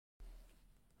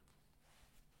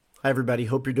Hi, everybody.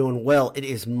 Hope you're doing well. It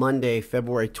is Monday,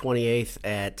 February 28th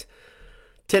at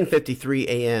 10:53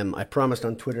 a.m. I promised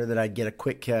on Twitter that I'd get a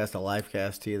quick cast, a live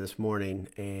cast to you this morning,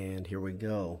 and here we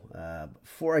go.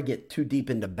 Before I get too deep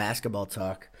into basketball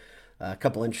talk, a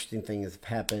couple interesting things have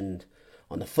happened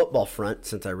on the football front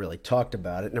since I really talked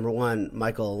about it. Number one,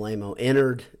 Michael Alamo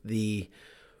entered the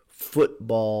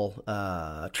football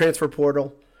transfer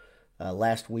portal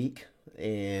last week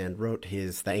and wrote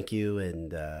his thank you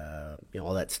and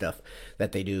all that stuff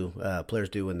that they do, players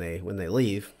do when they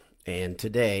leave. And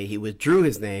today he withdrew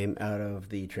his name out of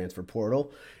the transfer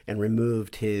portal and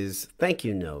removed his thank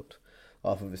you note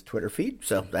off of his Twitter feed.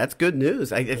 So that's good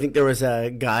news. I think there was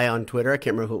a guy on Twitter, I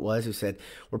can't remember who it was, who said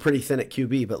we're pretty thin at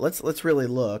QB, but let's really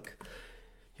look.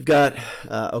 You've got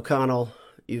O'Connell.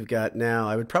 You've got now,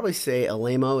 I would probably say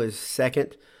Alamo is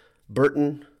second,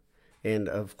 Burton, and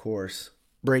of course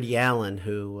Brady Allen,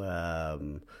 who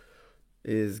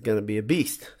is going to be a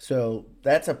beast. So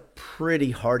that's a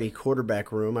pretty hardy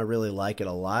quarterback room. I really like it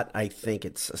a lot. I think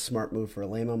it's a smart move for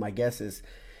Alamo. My guess is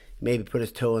maybe put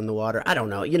his toe in the water. I don't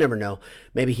know. You never know.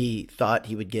 Maybe he thought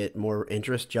he would get more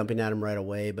interest jumping at him right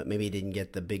away, but maybe he didn't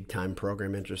get the big-time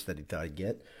program interest that he thought he'd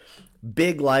get.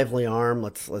 Big, lively arm.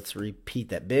 Let's repeat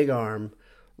that. Big arm.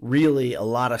 Really a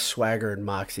lot of swagger and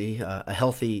moxie. A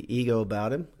healthy ego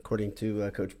about him, according to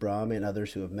Coach Braum and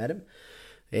others who have met him.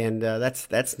 And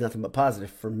that's nothing but positive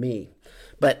for me.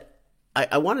 But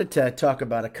I wanted to talk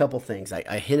about a couple things.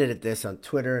 I hinted at this on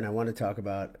Twitter, and I want to talk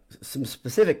about some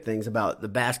specific things about the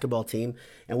basketball team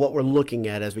and what we're looking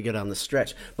at as we go down the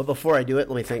stretch. But before I do it,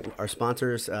 let me thank our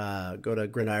sponsors. Go to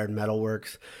Gridiron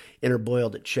Metalworks,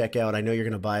 Interboiled at checkout. I know you're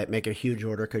going to buy it. Make a huge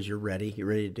order because you're ready. You're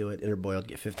ready to do it. Interboiled,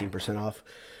 get 15% off.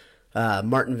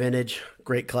 Martin Vintage,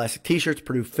 great classic t-shirts,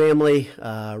 Purdue Family,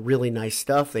 really nice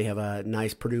stuff. They have a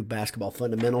nice Purdue basketball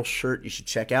fundamentals shirt you should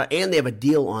check out, and they have a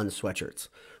deal on sweatshirts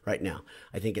right now.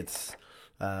 I think it's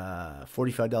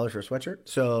 $45 for a sweatshirt,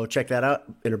 so check that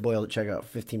out. Interboiled at checkout,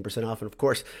 15% off, and of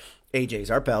course,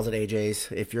 AJ's, our pals at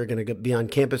AJ's. If you're going to be on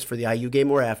campus for the IU game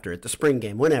or after it, the spring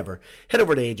game, whenever, head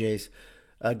over to AJ's,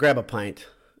 grab a pint,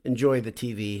 enjoy the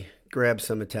TV, grab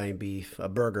some Italian beef, a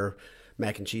burger,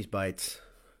 mac and cheese bites.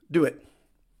 Do it.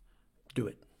 Do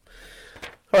it.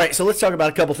 All right, so let's talk about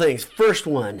a couple things. First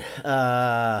one,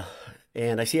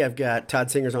 and I see I've got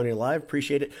Todd Singers on here live.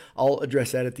 Appreciate it. I'll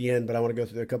address that at the end, but I want to go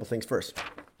through a couple things first.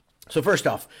 So first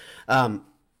off,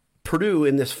 Purdue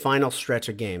in this final stretch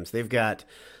of games, they've got,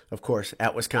 of course,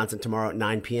 at Wisconsin tomorrow at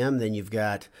 9 p.m. Then you've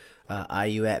got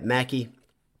IU at Mackey.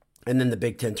 And then the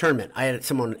Big Ten tournament. I had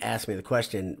someone ask me the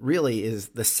question, really are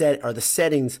the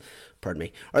standings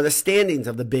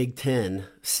of the Big Ten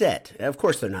set? Of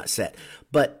course they're not set.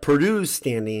 But Purdue's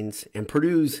standings and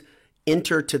Purdue's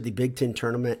enter to the Big Ten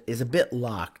tournament is a bit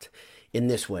locked in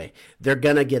this way. They're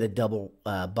going to get a double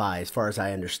bye as far as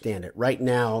I understand it. Right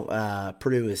now,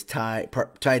 Purdue is tied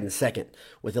in second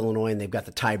with Illinois, and they've got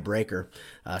the tiebreaker,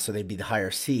 so they'd be the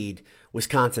higher seed.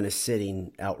 Wisconsin is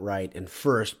sitting outright in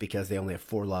first because they only have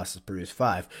 4 losses. Purdue's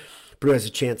 5. Purdue has a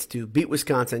chance to beat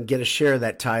Wisconsin, get a share of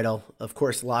that title. Of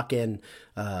course, lock in.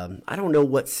 I don't know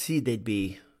what seed they'd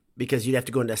be because you'd have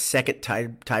to go into a second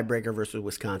tiebreaker versus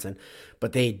Wisconsin,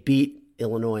 but they'd beat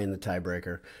Illinois in the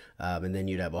tiebreaker, and then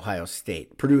you'd have Ohio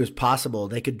State. Purdue is possible.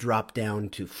 They could drop down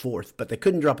to 4th, but they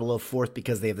couldn't drop below 4th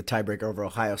because they have the tiebreaker over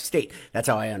Ohio State. That's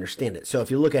how I understand it. So if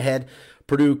you look ahead,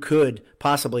 Purdue could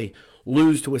possibly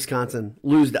lose to Wisconsin,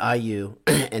 lose to IU,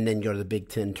 and then go to the Big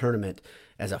Ten tournament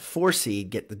as a 4 seed,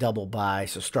 get the double bye,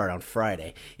 so start on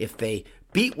Friday. If they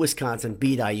beat Wisconsin,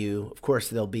 beat IU, of course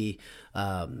they'll be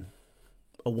a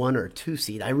 1 or 2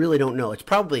 seed. I really don't know. It's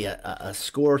probably a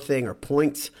score thing or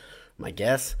points, my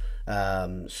guess.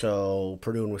 So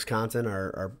Purdue and Wisconsin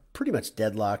are pretty much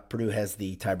deadlocked. Purdue has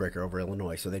the tiebreaker over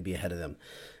Illinois, so they'd be ahead of them.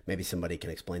 Maybe somebody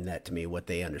can explain that to me, what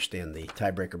they understand the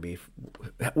tiebreaker be,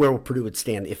 where Purdue would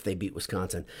stand if they beat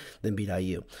Wisconsin, then beat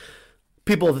IU.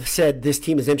 People have said this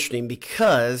team is interesting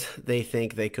because they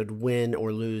think they could win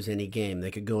or lose any game.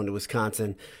 They could go into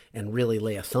Wisconsin and really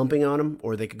lay a thumping on them,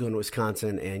 or they could go into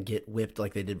Wisconsin and get whipped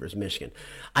like they did versus Michigan.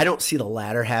 I don't see the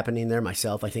latter happening there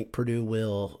myself. I think Purdue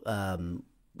will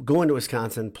go into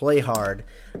Wisconsin, play hard,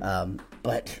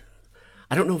 but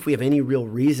I don't know if we have any real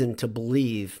reason to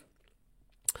believe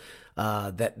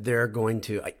that they're going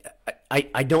to.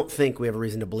 I don't think we have a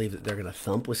reason to believe that they're going to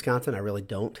thump Wisconsin. I really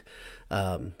don't.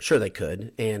 Sure they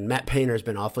could. And Matt Painter has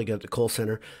been awfully good at the Kohl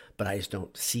Center, but I just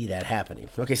don't see that happening.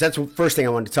 Okay, so that's the first thing I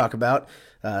wanted to talk about.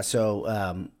 I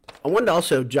wanted to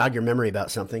also jog your memory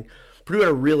about something. Purdue had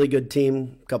a really good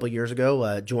team a couple years ago.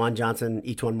 Juwan Johnson,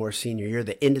 E'Twaun Moore senior year.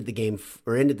 They ended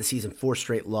the season 4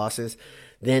 straight losses.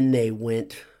 Then they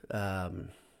went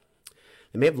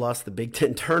They may have lost the Big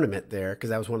Ten tournament there because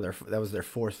that was their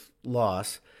fourth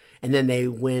loss. And then they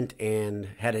went and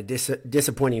had a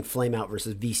disappointing flameout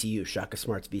versus VCU, Shaka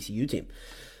Smart's VCU team.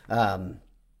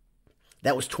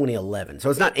 That was 2011. So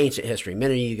it's not ancient history.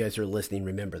 Many of you guys who are listening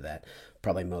remember that.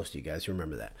 Probably most of you guys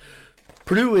remember that.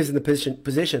 Purdue is in the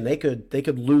position they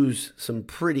could lose some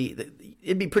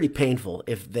it'd be pretty painful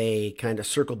if they kind of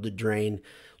circled the drain,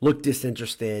 looked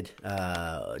disinterested,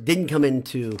 didn't come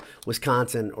into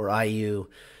Wisconsin or IU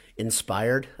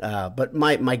inspired. But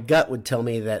my gut would tell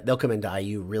me that they'll come into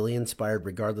IU really inspired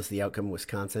regardless of the outcome of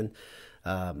Wisconsin.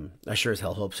 I sure as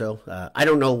hell hope so. I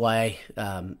don't know why.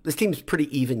 This team's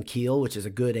pretty even keel, which is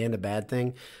a good and a bad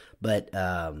thing. But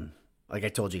like I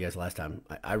told you guys last time,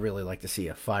 I really like to see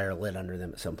a fire lit under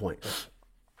them at some point.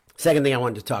 Second thing I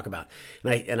wanted to talk about,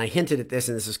 and I hinted at this,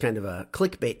 and this is kind of a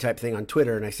clickbait type thing on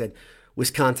Twitter, and I said,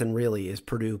 Wisconsin really is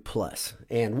Purdue plus.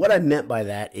 And what I meant by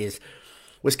that is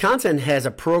Wisconsin has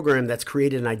a program that's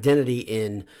created an identity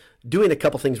in doing a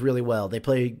couple things really well. They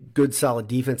play good, solid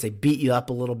defense. They beat you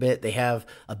up a little bit. They have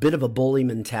a bit of a bully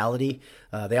mentality.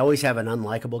 They always have an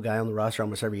unlikable guy on the roster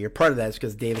almost every year. Part of that is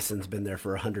because Davison's been there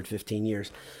for 115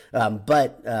 years.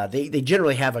 But they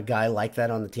generally have a guy like that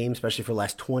on the team, especially for the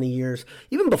last 20 years.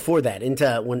 Even before that, into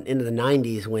the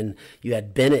 90s when you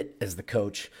had Bennett as the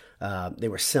coach, they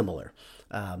were similar.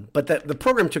 But the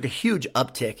program took a huge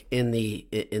uptick in the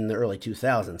early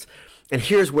 2000s. And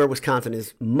here's where Wisconsin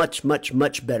is much, much,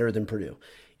 much better than Purdue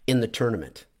in the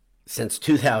tournament. Since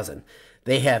 2000,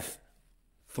 they have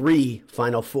 3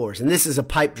 Final Fours. And this is a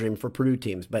pipe dream for Purdue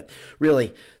teams. But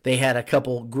really, they had a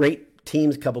couple great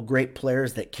teams, a couple great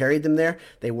players that carried them there.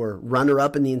 They were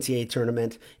runner-up in the NCAA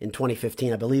tournament in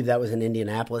 2015. I believe that was in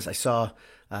Indianapolis. I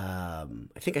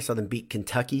think I saw them beat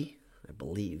Kentucky, I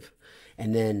believe.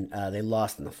 And then they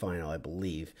lost in the final, I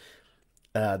believe.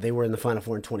 They were in the Final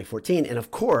Four in 2014. And,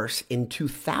 of course, in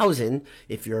 2000,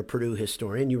 if you're a Purdue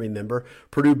historian, you remember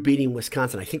Purdue beating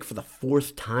Wisconsin, I think, for the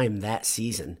 4th time that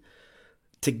season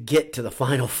to get to the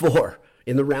Final Four.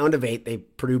 In the round of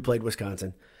 8, Purdue played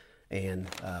Wisconsin, and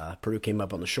Purdue came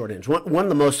up on the short end. One of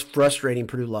the most frustrating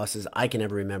Purdue losses I can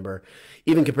ever remember,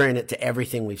 even comparing it to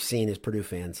everything we've seen as Purdue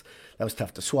fans. That was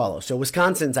tough to swallow. So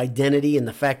Wisconsin's identity and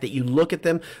the fact that you look at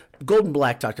them, Golden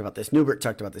Black talked about this, Newbert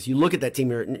talked about this. You look at that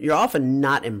team, you're often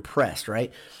not impressed,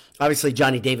 right? Obviously,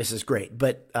 Johnny Davis is great,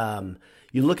 but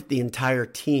you look at the entire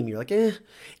team, you're like, eh.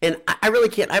 And I really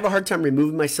can't. I have a hard time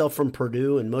removing myself from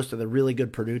Purdue and most of the really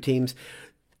good Purdue teams.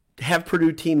 Have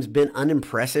Purdue teams been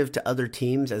unimpressive to other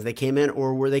teams as they came in,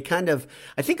 or were they kind of,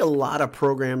 I think a lot of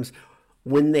programs,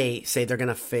 when they say they're going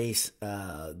to face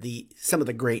some of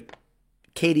the great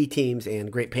Katy teams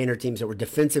and great Painter teams that were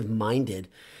defensive-minded,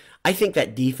 I think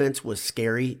that defense was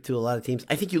scary to a lot of teams.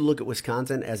 I think you look at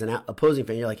Wisconsin as an opposing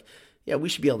fan, you're like, yeah, we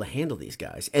should be able to handle these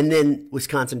guys. And then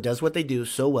Wisconsin does what they do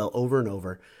so well over and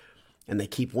over, and they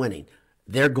keep winning.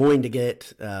 They're going to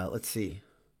get, let's see,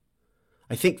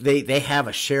 I think they have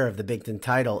a share of the Big Ten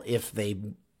title if they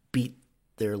beat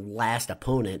their last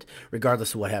opponent,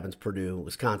 regardless of what happens Purdue,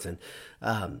 Wisconsin.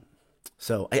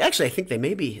 So I think they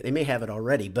may have it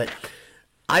already. But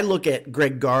I look at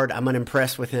Greg Gard. I'm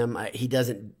unimpressed with him. He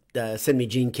doesn't send me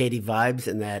Gene Katy vibes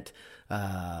in that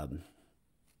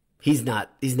he's not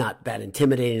that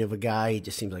intimidating of a guy. He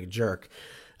just seems like a jerk.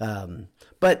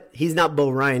 But he's not Bo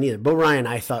Ryan either. Bo Ryan,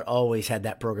 I thought, always had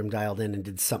that program dialed in and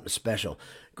did something special.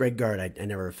 Greg Gard, I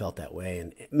never felt that way,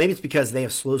 and maybe it's because they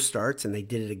have slow starts, and they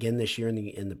did it again this year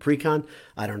in the pre-con.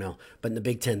 I don't know, but in the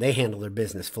Big Ten, they handle their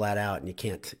business flat out, and you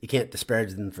can't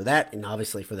disparage them for that, and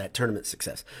obviously for that tournament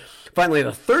success. Finally,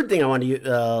 the third thing I wanted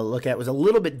to look at was a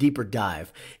little bit deeper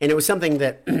dive, and it was something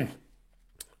that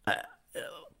a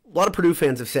lot of Purdue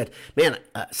fans have said, man,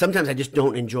 sometimes I just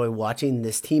don't enjoy watching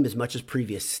this team as much as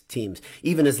previous teams,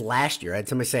 even as last year. I had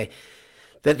somebody say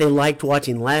that they liked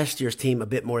watching last year's team a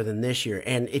bit more than this year.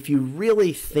 And if you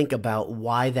really think about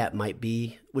why that might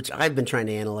be, which I've been trying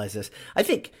to analyze this, I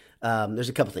think there's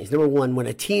a couple things. Number one, when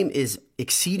a team is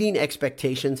exceeding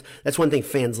expectations, that's one thing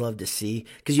fans love to see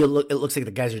because it looks like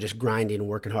the guys are just grinding and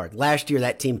working hard. Last year,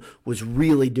 that team was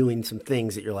really doing some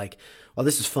things that you're like, well,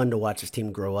 this is fun to watch this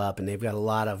team grow up, and they've got a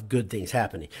lot of good things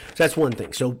happening. So that's one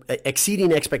thing. So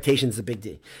exceeding expectations is a big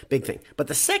thing. But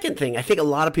the second thing, I think a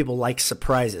lot of people like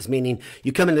surprises, meaning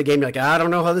you come into the game, you're like, I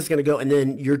don't know how this is going to go, and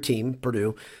then your team,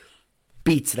 Purdue,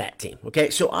 beats that team. Okay,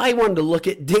 so I wanted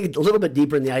to dig a little bit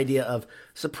deeper in the idea of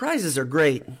surprises are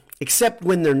great, except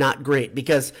when they're not great,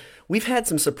 because we've had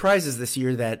some surprises this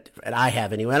year that, and I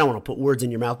have anyway, I don't want to put words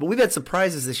in your mouth, but we've had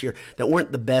surprises this year that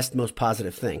weren't the best, most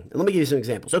positive thing. And let me give you some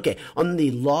examples. Okay, on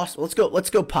the loss, let's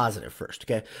go positive first,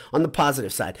 okay? On the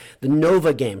positive side, the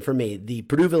Nova game for me, the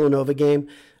Purdue-Villanova game,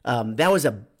 that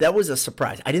was a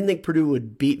surprise. I didn't think Purdue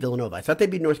would beat Villanova. I thought they'd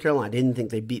beat North Carolina. I didn't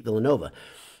think they'd beat Villanova.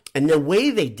 And the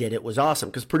way they did it was awesome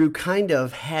because Purdue kind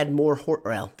of had more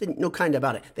didn't know kind of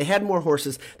about it. They had more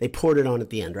horses. They poured it on at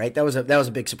the end, right? That was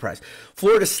a big surprise.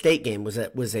 Florida State game was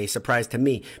a surprise to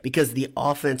me because the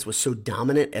offense was so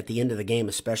dominant at the end of the game,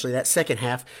 especially that second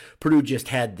half. Purdue just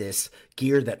had this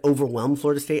gear that overwhelmed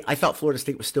Florida State. I thought Florida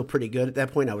State was still pretty good at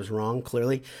that point. I was wrong,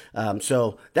 clearly.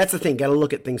 So that's the thing. Got to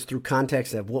look at things through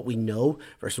context of what we know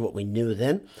versus what we knew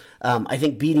then. I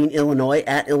think beating Illinois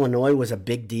at Illinois was a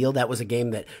big deal. That was a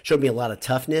game that showed me a lot of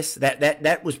toughness.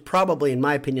 That was probably, in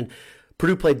my opinion,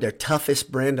 Purdue played their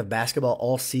toughest brand of basketball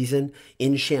all season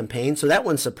in Champaign. So that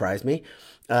one surprised me.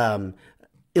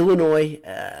 Illinois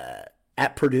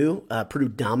at Purdue. Purdue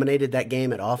dominated that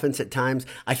game at offense at times.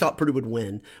 I thought Purdue would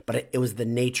win, but it was the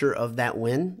nature of that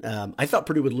win. I thought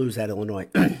Purdue would lose at Illinois.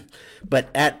 But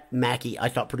at Mackey, I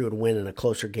thought Purdue would win in a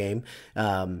closer game.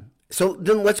 So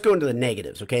then let's go into the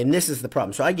negatives, okay? And this is the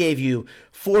problem. So I gave you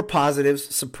 4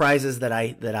 positives, surprises that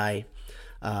I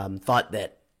thought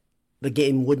that the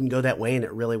game wouldn't go that way, and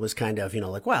it really was kind of,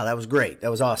 like, wow, that was great. That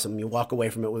was awesome. You walk away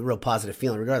from it with a real positive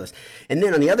feeling regardless. And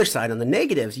then on the other side, on the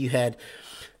negatives, you had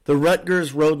the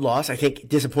Rutgers road loss, I think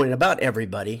disappointed about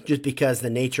everybody just because the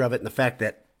nature of it and the fact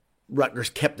that Rutgers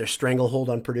kept their stranglehold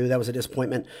on Purdue. That was a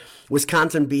disappointment.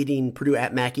 Wisconsin beating Purdue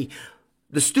at Mackey.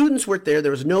 The students weren't there. There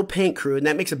was no paint crew, and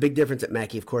that makes a big difference at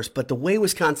Mackey, of course. But the way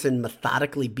Wisconsin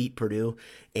methodically beat Purdue,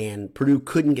 and Purdue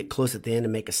couldn't get close at the end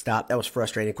and make a stop, that was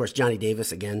frustrating. Of course, Johnny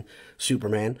Davis, again,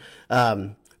 Superman.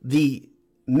 The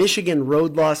Michigan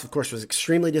road loss, of course, was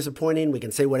extremely disappointing. We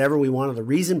can say whatever we want of the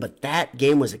reason, but that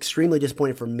game was extremely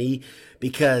disappointing for me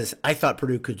because I thought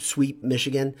Purdue could sweep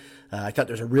Michigan. I thought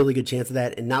there was a really good chance of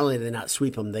that. And not only did they not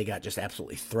sweep them, they got just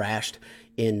absolutely thrashed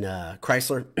in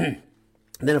Chrysler.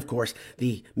 And then, of course,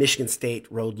 the Michigan State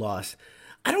road loss.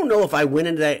 I don't know if I went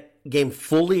into that game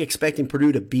fully expecting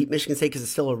Purdue to beat Michigan State because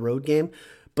it's still a road game.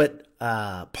 But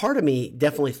part of me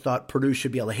definitely thought Purdue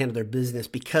should be able to handle their business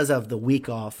because of the week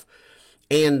off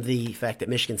and the fact that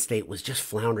Michigan State was just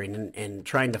floundering and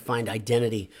trying to find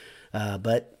identity.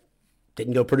 But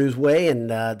didn't go Purdue's way, and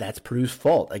that's Purdue's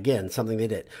fault. Again, something they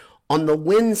did. On the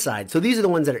win side, so these are the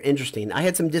ones that are interesting. I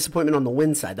had some disappointment on the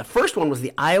win side. The first one was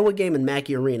the Iowa game in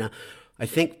Mackey Arena. I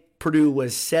think Purdue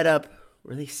was set up.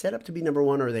 Were they set up to be number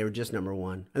one, or they were just number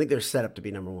one? I think they were set up to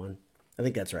be number one. I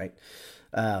think that's right.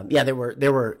 Yeah, they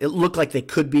were. It looked like they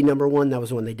could be number one. That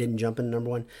was when they didn't jump into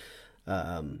number one.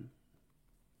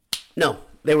 No,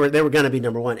 they were going to be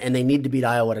number one, and they need to beat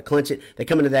Iowa to clinch it. They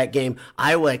come into that game.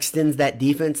 Iowa extends that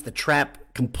defense. The trap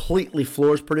completely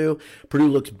floors Purdue. Purdue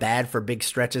looks bad for big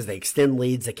stretches. They extend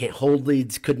leads. They can't hold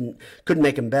leads. Couldn't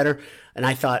make them better. And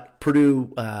I thought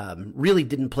Purdue really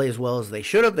didn't play as well as they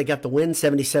should have. They got the win,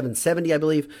 77-70, I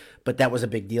believe, but that was a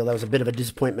big deal. That was a bit of a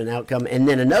disappointment outcome. And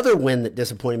then another win that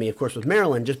disappointed me, of course, was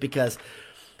Maryland, just because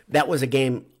that was a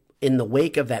game in the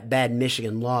wake of that bad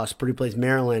Michigan loss. Purdue plays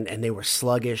Maryland, and they were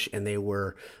sluggish, and they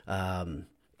were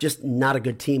just not a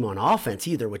good team on offense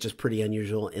either, which is pretty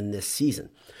unusual in this season.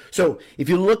 So if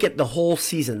you look at the whole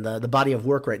season, the body of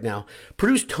work right now,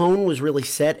 Purdue's tone was really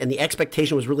set, and the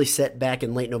expectation was really set back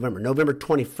in late November. November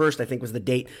 21st, I think, was the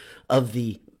date of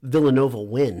the Villanova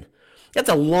win. That's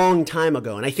a long time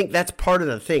ago, and I think that's part of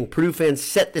the thing. Purdue fans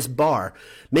set this bar.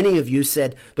 Many of you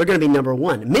said they're going to be number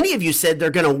one. Many of you said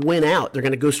they're going to win out. They're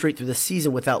going to go straight through the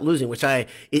season without losing, which I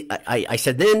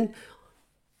said then.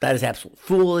 That is absolute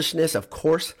foolishness, of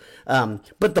course.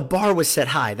 But the bar was set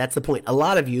high. That's the point. A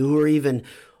lot of you who are even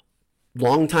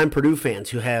longtime Purdue fans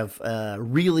who have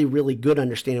really, really good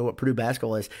understanding of what Purdue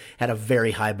basketball is had a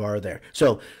very high bar there.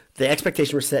 So the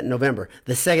expectation was set in November.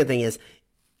 The second thing is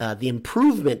the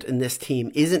improvement in this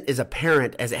team isn't as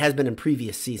apparent as it has been in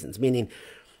previous seasons, meaning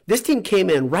this team came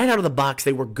in right out of the box.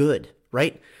 They were good,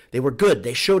 right? They were good.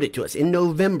 They showed it to us. In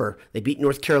November, they beat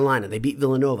North Carolina. They beat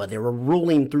Villanova. They were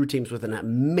rolling through teams with an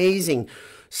amazing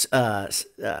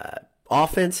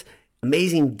offense,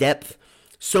 amazing depth.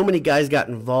 So many guys got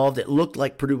involved. It looked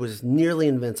like Purdue was nearly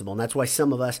invincible, and that's why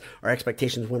some of us, our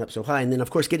expectations went up so high. And then,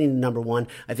 of course, getting to number one,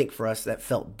 I think for us that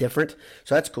felt different.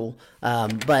 So that's cool.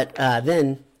 But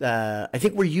then I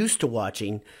think we're used to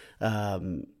watching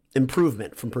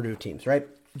improvement from Purdue teams, right?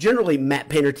 Generally, Matt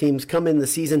Painter teams come in the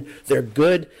season, they're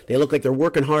good, they look like they're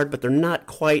working hard, but they're not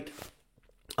quite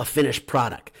a finished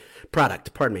product.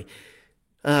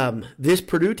 This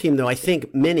Purdue team, though, I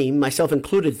think many, myself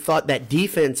included, thought that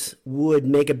defense would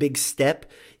make a big step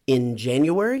in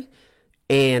January.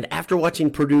 And after watching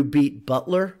Purdue beat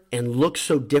Butler and look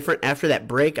so different after that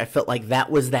break, I felt like that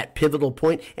was that pivotal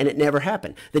point, and it never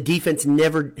happened. The defense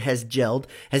never has gelled,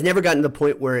 has never gotten to the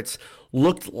point where it's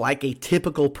looked like a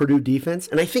typical Purdue defense.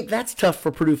 And I think that's tough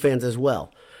for Purdue fans as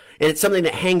well. And it's something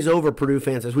that hangs over Purdue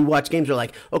fans as we watch games. They're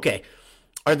like, okay,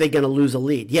 are they going to lose a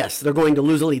lead? Yes, they're going to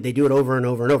lose a lead. They do it over and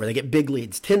over and over. They get big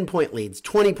leads, 10-point leads,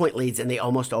 20-point leads, and they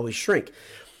almost always shrink.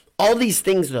 All these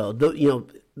things, though,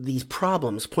 these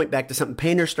problems point back to something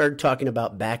Painter started talking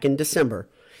about back in December,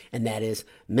 and that is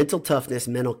mental toughness,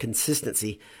 mental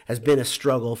consistency has been a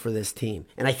struggle for this team.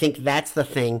 And I think that's the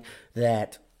thing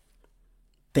that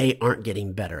they aren't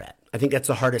getting better at. I think that's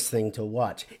the hardest thing to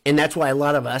watch. And that's why a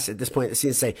lot of us at this point in the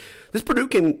season say this Purdue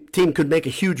team could make a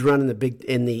huge run in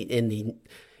the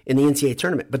NCAA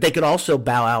tournament, but they could also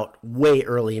bow out way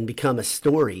early and become a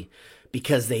story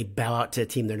because they bow out to a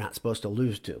team they're not supposed to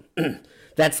lose to.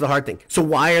 That's the hard thing. So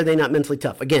why are they not mentally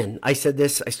tough? Again, I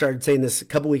started saying this a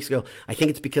couple weeks ago. I think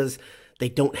it's because they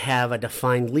don't have a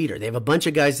defined leader. They have a bunch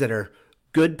of guys that are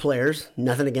good players,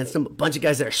 nothing against them, a bunch of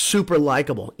guys that are super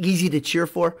likable, easy to cheer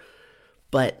for,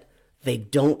 but they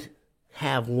don't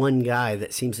have one guy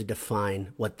that seems to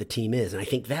define what the team is. And I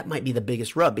think that might be the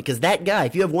biggest rub, because that guy,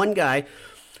 if you have one guy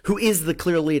who is the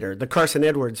clear leader, the Carson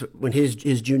Edwards when his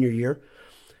junior year,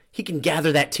 he can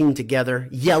gather that team together,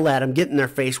 yell at them, get in their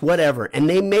face, whatever. And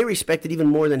they may respect it even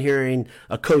more than hearing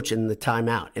a coach in the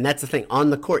timeout. And that's the thing. On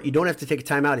the court, you don't have to take a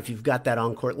timeout if you've got that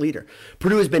on-court leader.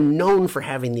 Purdue has been known for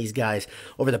having these guys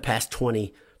over the past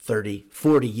 20, 30,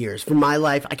 40 years. For my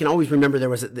life, I can always remember there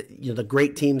was, the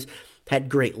great teams had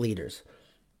great leaders.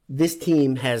 This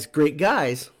team has great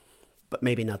guys, but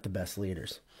maybe not the best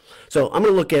leaders. So I'm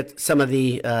going to look at some of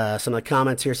the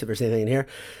comments here, see if there's anything in here.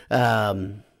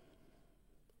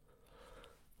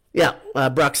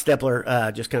 Brock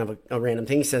Stepler, just kind of a random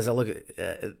thing. He says, I look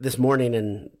at this morning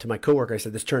and to my coworker, I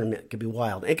said, this tournament could be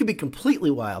wild. And it could be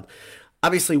completely wild.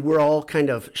 Obviously, we're all kind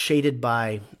of shaded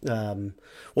by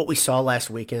what we saw last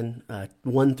weekend,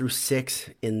 1 through 6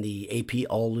 in the AP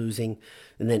all losing,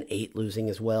 and then 8 losing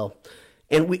as well.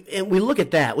 And we look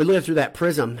at that. We look at it through that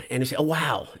prism, and we say, oh,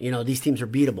 wow, these teams are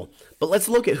beatable. But let's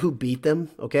look at who beat them,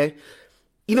 okay?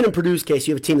 Even in Purdue's case,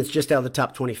 you have a team that's just out of the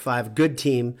top 25, good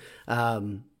team.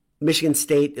 Michigan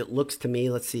State, it looks to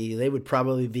me, let's see, they would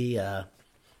probably be, a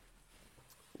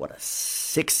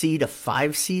 6 seed, a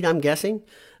 5 seed, I'm guessing.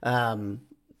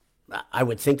 I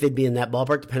would think they'd be in that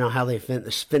ballpark, depending on how they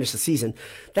finish the season.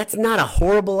 That's not a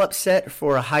horrible upset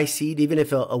for a high seed, even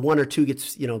if a 1 or 2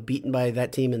 gets, beaten by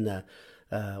that team in the,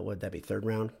 what would that be, third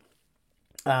round?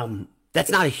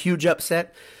 That's not a huge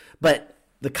upset, but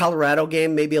the Colorado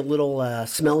game, maybe a little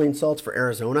smelling salts for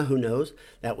Arizona. Who knows?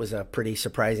 That was a pretty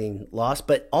surprising loss.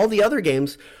 But all the other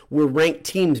games were ranked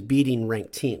teams beating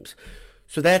ranked teams.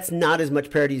 So that's not as much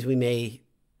parity as we may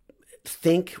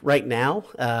think right now.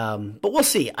 But we'll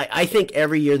see. I think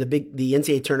every year the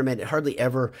NCAA tournament, it hardly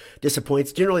ever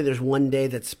disappoints. Generally, there's one day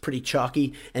that's pretty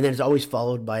chalky, and then it's always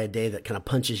followed by a day that kind of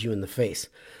punches you in the face.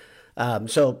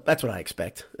 So that's what I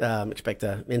expect. Expect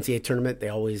the NCAA tournament. They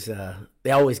always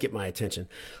get my attention.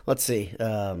 Let's see.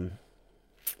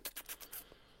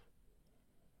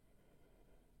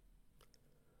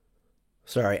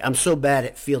 Sorry, I'm so bad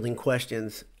at fielding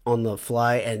questions on the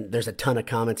fly, and there's a ton of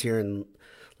comments here, and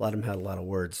a lot of them had a lot of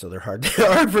words, so they're hard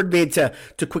for me to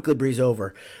quickly breeze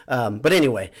over. But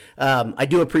anyway, I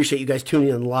do appreciate you guys tuning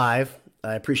in live.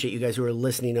 I appreciate you guys who are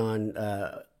listening on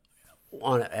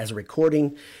as a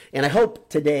recording, and I hope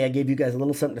today I gave you guys a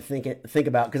little something to think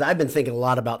about, because I've been thinking a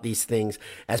lot about these things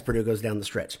as Purdue goes down the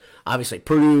stretch. Obviously,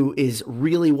 Purdue is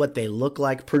really what they look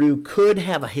like. Purdue could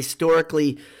have a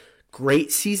historically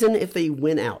great season if they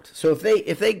win out. So if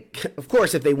they of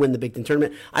course, if they win the Big Ten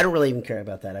tournament, I don't really even care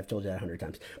about that. I've told you that 100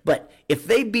 times. But if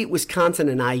they beat Wisconsin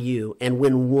and IU and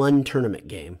win one tournament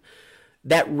game,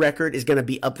 that record is going to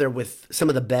be up there with some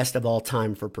of the best of all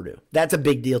time for Purdue. That's a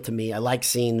big deal to me. I like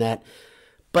seeing that.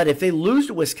 But if they lose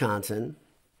to Wisconsin,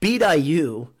 beat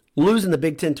IU, lose in the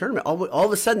Big Ten tournament, all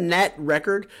of a sudden that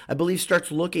record, I believe,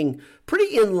 starts looking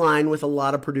pretty in line with a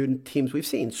lot of Purdue teams we've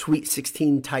seen, Sweet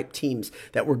 16 type teams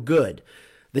that were good.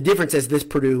 The difference is this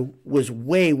Purdue was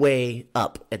way, way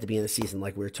up at the beginning of the season,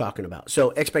 like we were talking about.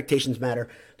 So expectations matter.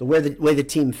 The way the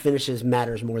team finishes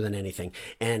matters more than anything.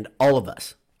 And all of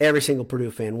us, every single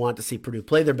Purdue fan, want to see Purdue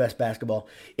play their best basketball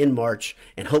in March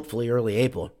and hopefully early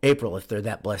April if they're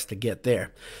that blessed to get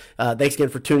there. Thanks again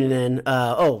for tuning in.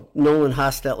 Nolan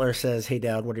Hostetler says, hey,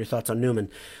 Dowd, what are your thoughts on Newman?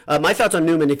 My thoughts on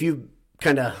Newman, if you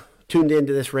kind of tuned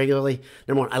into this regularly,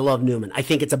 number one, I love Newman. I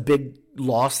think it's a big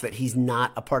loss that he's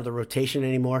not a part of the rotation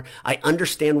anymore. I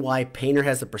understand why Painter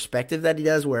has the perspective that he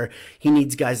does, where he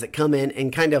needs guys that come in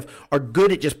and kind of are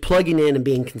good at just plugging in and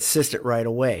being consistent right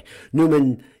away.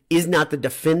 Newman is not the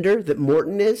defender that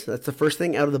Morton is. That's the first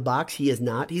thing out of the box. He is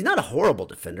not. He's not a horrible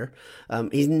defender.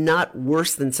 He's not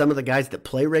worse than some of the guys that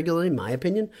play regularly, in my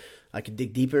opinion. I could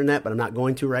dig deeper in that, but I'm not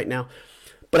going to right now.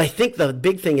 But I think the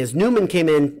big thing is Newman came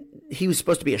in, he was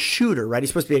supposed to be a shooter, right? He's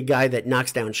supposed to be a guy that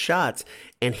knocks down shots,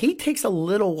 and he takes a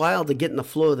little while to get in the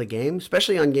flow of the game,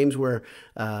 especially on games where,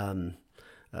 for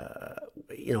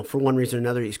one reason or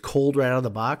another, he's cold right out of the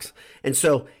box. And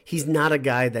so he's not a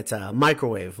guy that's a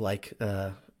microwave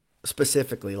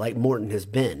specifically like Morton has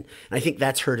been. And I think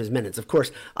that's hurt his minutes. Of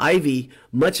course, Ivey,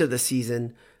 much of the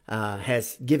season,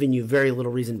 has given you very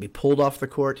little reason to be pulled off the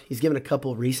court. He's given a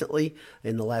couple recently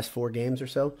in the last 4 games or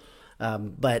so.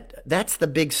 But that's the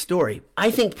big story.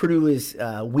 I think Purdue is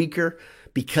weaker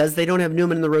because they don't have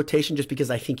Newman in the rotation, just because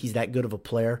I think he's that good of a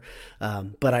player.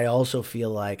 But I also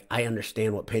feel like I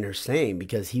understand what Painter's saying,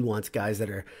 because he wants guys that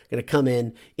are going to come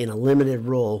in a limited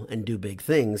role and do big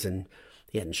things, and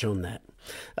he hadn't shown that.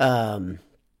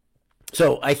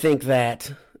 So I think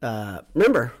that,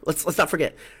 remember, let's not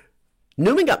forget,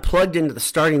 Newman got plugged into the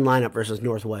starting lineup versus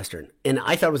Northwestern, and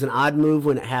I thought it was an odd move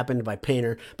when it happened by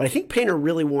Painter, but I think Painter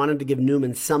really wanted to give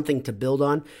Newman something to build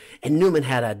on, and Newman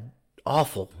had an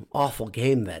awful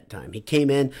game that time. He came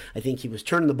in, I think he was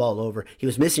turning the ball over, he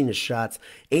was missing his shots,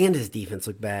 and his defense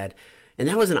looked bad, and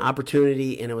that was an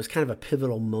opportunity, and it was kind of a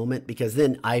pivotal moment, because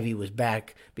then Ivey was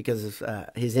back because of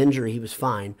his injury. He was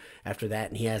fine after that,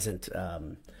 and he hasn't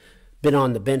been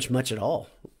on the bench much at all,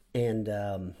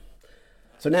 and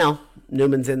so now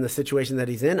Newman's in the situation that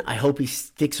he's in. I hope he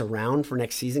sticks around for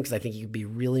next season, because I think he could be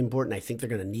really important. I think they're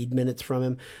going to need minutes from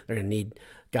him. They're going to need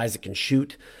guys that can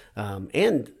shoot.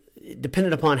 And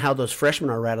depending upon how those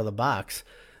freshmen are out of the box,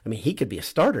 I mean, he could be a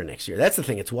starter next year. That's the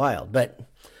thing. It's wild. But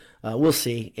we'll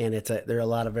see, and there are a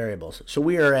lot of variables. So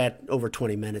we are at over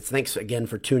 20 minutes. Thanks again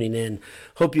for tuning in.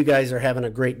 Hope you guys are having a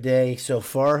great day so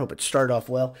far. Hope it started off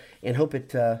well, and hope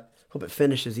it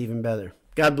finishes even better.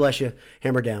 God bless you.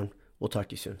 Hammer down. We'll talk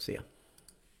to you soon. See ya.